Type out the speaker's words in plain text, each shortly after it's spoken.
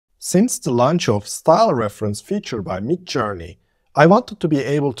Since the launch of Style Reference feature by Midjourney, I wanted to be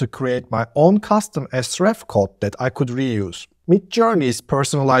able to create my own custom sref code that I could reuse. Midjourney's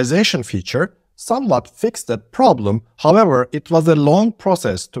personalization feature somewhat fixed that problem. However, it was a long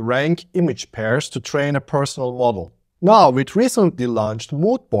process to rank image pairs to train a personal model. Now, with recently launched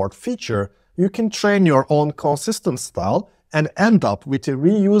Moodboard feature, you can train your own consistent style and end up with a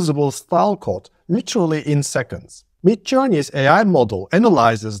reusable style code literally in seconds. Midjourney's AI model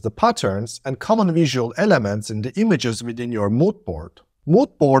analyzes the patterns and common visual elements in the images within your Moodboard.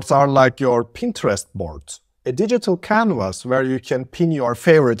 Moodboards are like your Pinterest boards, a digital canvas where you can pin your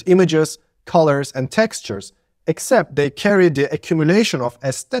favorite images, colors, and textures, except they carry the accumulation of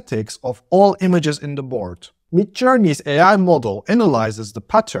aesthetics of all images in the board. Midjourney's AI model analyzes the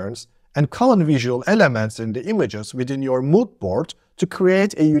patterns and common visual elements in the images within your Moodboard to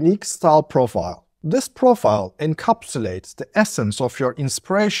create a unique style profile. This profile encapsulates the essence of your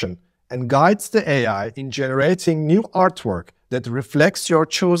inspiration and guides the AI in generating new artwork that reflects your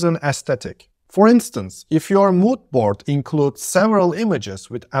chosen aesthetic. For instance, if your Moodboard includes several images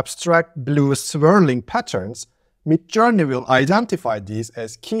with abstract blue swirling patterns, Midjourney will identify these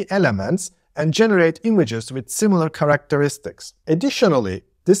as key elements and generate images with similar characteristics. Additionally,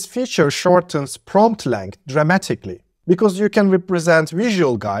 this feature shortens prompt length dramatically, because you can represent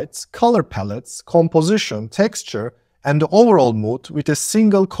visual guides, color palettes, composition, texture, and the overall mood with a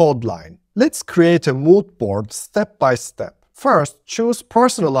single code line. Let's create a mood board step by step. First, choose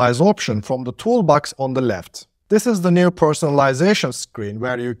Personalize option from the toolbox on the left. This is the new personalization screen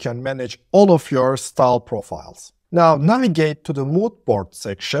where you can manage all of your style profiles. Now navigate to the Mood Board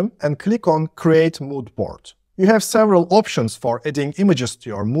section and click on Create Mood Board. You have several options for adding images to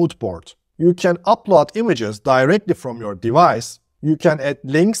your mood board. You can upload images directly from your device, you can add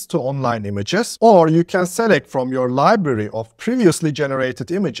links to online images, or you can select from your library of previously generated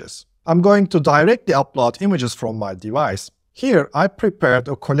images. I'm going to directly upload images from my device. Here, I prepared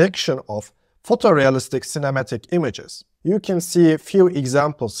a collection of photorealistic cinematic images. You can see a few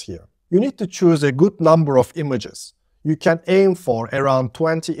examples here. You need to choose a good number of images. You can aim for around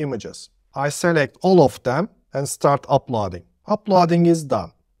 20 images. I select all of them and start uploading. Uploading is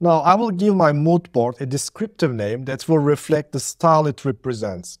done. Now I will give my mood board a descriptive name that will reflect the style it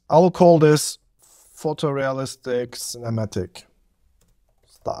represents. I will call this photorealistic cinematic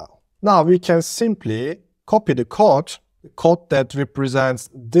style. Now we can simply copy the code that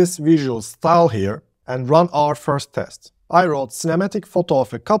represents this visual style here, and run our first test. I wrote cinematic photo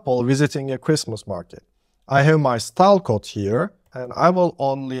of a couple visiting a Christmas market. I have my style code here, and I will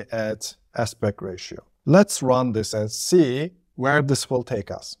only add aspect ratio. Let's run this and see where this will take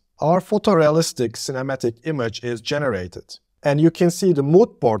us. Our photorealistic cinematic image is generated. And you can see the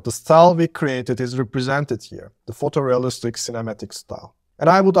mood board, the style we created, is represented here, the photorealistic cinematic style. And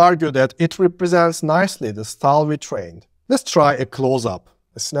I would argue that it represents nicely the style we trained. Let's try a close-up,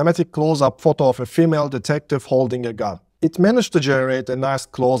 a cinematic close-up photo of a female detective holding a gun. It managed to generate a nice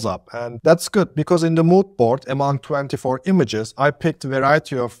close-up, and that's good because in the mood board, among 24 images, I picked a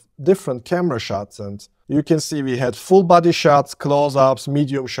variety of different camera shots, and you can see we had full body shots, close-ups,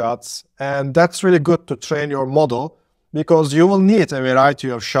 medium shots, and that's really good to train your model because you will need a variety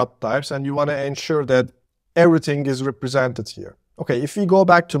of shot types and you want to ensure that everything is represented here. Okay, if we go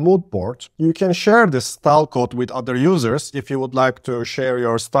back to Moodboard, you can share this style code with other users if you would like to share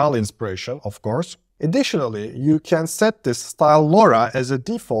your style inspiration, of course. Additionally, you can set this style LoRa as a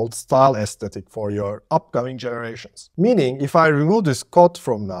default style aesthetic for your upcoming generations. Meaning, if I remove this code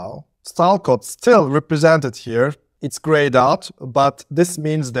from now, style code still represented here, it's grayed out, but this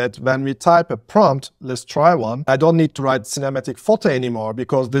means that when we type a prompt, let's try one, I don't need to write cinematic photo anymore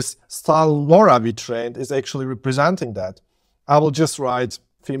because this style LoRa we trained is actually representing that. I will just write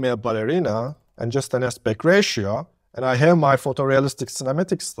female ballerina and just an aspect ratio, and I have my photorealistic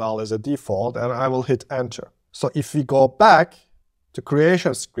cinematic style as a default, and I will hit enter. So if we go back to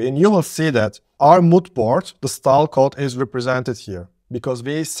creation screen, you will see that our mood board, the style code is represented here because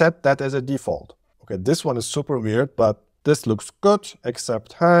we set that as a default. Okay, this one is super weird, but this looks good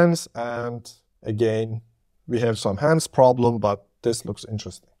except hands, and again, we have some hands problem, but this looks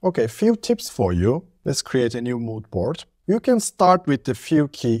interesting. Okay, few tips for you. Let's create a new mood board. You can start with a few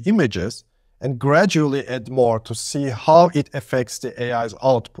key images and gradually add more to see how it affects the AI's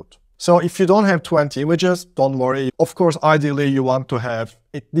output. So if you don't have 20 images, don't worry. Of course, ideally you want to have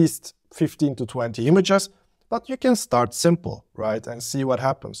at least 15 to 20 images, but you can start simple, right, and see what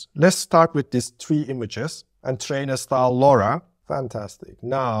happens. Let's start with these 3 images and train a style LoRa. Fantastic.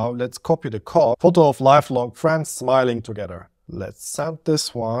 Now let's copy the code. Photo of lifelong friends smiling together. Let's send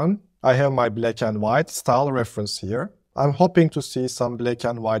this one. I have my black and white style reference here. I'm hoping to see some black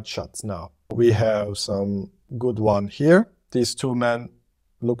and white shots now. We have some good one here. These two men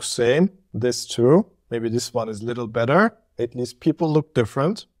look same. This too. Maybe this one is a little better. At least people look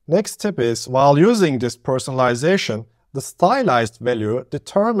different. Next tip is, while using this personalization, the stylized value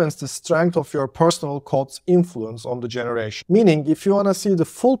determines the strength of your personal code's influence on the generation. Meaning, if you want to see the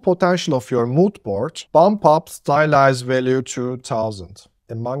full potential of your mood board, bump up stylized value to 1000.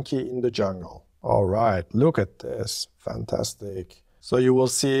 A monkey in the jungle. All right, look at this. Fantastic. So you will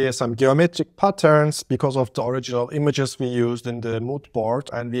see some geometric patterns because of the original images we used in the mood board.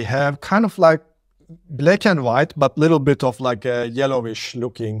 And we have kind of like black and white, but little bit of like a yellowish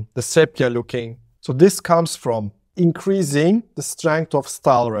looking, the sepia looking. So this comes from increasing the strength of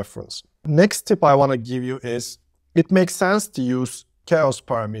style reference. Next tip I want to give you is, it makes sense to use chaos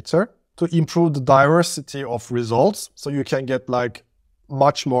parameter to improve the diversity of results so you can get like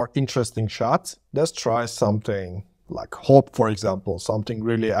much more interesting shots. Let's try something like hope, for example, something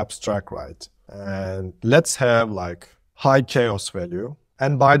really abstract, right? And let's have like high chaos value.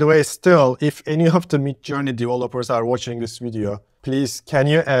 And by the way, still, if any of the Midjourney developers are watching this video, please, can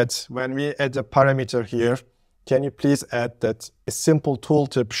you add, when we add a parameter here, can you please add that a simple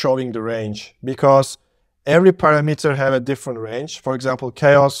tooltip showing the range? Because every parameter have a different range. For example,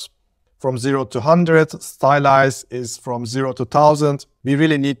 chaos from 0 to 100, stylize is from 0 to 1000. We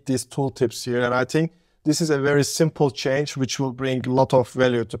really need these tooltips here. And I think this is a very simple change which will bring a lot of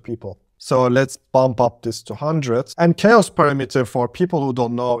value to people. So let's bump up this to 100. And chaos parameter, for people who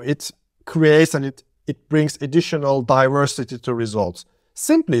don't know, it creates and it brings additional diversity to results.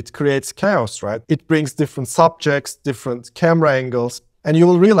 Simply, it creates chaos, right? It brings different subjects, different camera angles. And you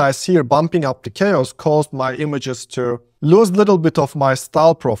will realize here, bumping up the chaos caused my images to lose a little bit of my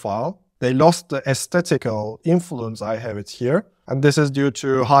style profile. They lost the aesthetical influence I have it here. And this is due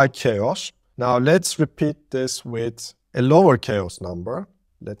to high chaos. Now let's repeat this with a lower chaos number.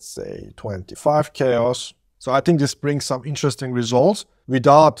 Let's say 25 chaos. So I think this brings some interesting results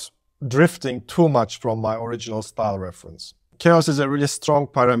without drifting too much from my original style reference. Chaos is a really strong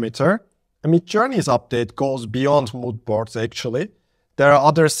parameter. Midjourney's update goes beyond mood boards actually. There are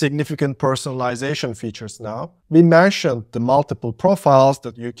other significant personalization features now. We mentioned the multiple profiles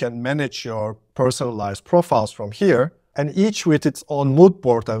that you can manage your personalized profiles from here, and each with its own mood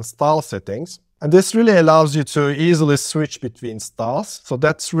board and style settings. And this really allows you to easily switch between styles. So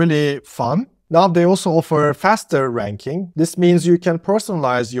that's really fun. Now they also offer faster ranking. This means you can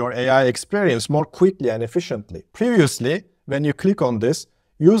personalize your AI experience more quickly and efficiently. Previously, when you click on this,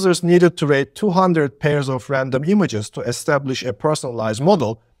 users needed to rate 200 pairs of random images to establish a personalized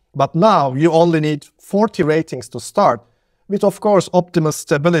model. But now you only need 40 ratings to start, with of course optimal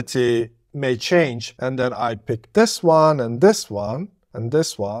stability may change. And then I pick this one and this one and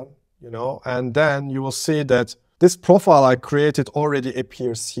this one, and then you will see that this profile I created already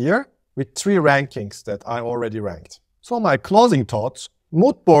appears here with 3 rankings that I already ranked. So my closing thoughts,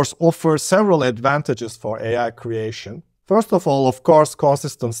 Moodboards offer several advantages for AI creation. First of all, of course,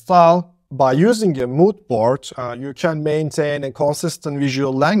 consistent style. By using a mood board, you can maintain a consistent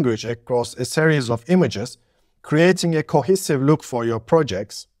visual language across a series of images, creating a cohesive look for your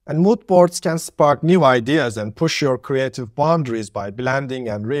projects. And mood boards can spark new ideas and push your creative boundaries by blending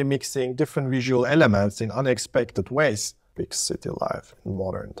and remixing different visual elements in unexpected ways. Big city life in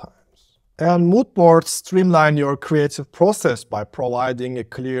modern times. And mood boards streamline your creative process by providing a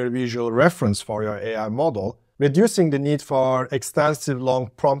clear visual reference for your AI model, reducing the need for extensive long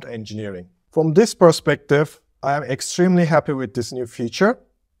prompt engineering. From this perspective, I am extremely happy with this new feature,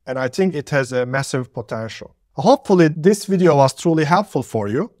 and I think it has a massive potential. Hopefully this video was truly helpful for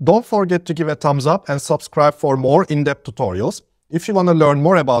you. Don't forget to give a thumbs up and subscribe for more in-depth tutorials. If you want to learn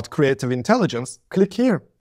more about creative intelligence, click here.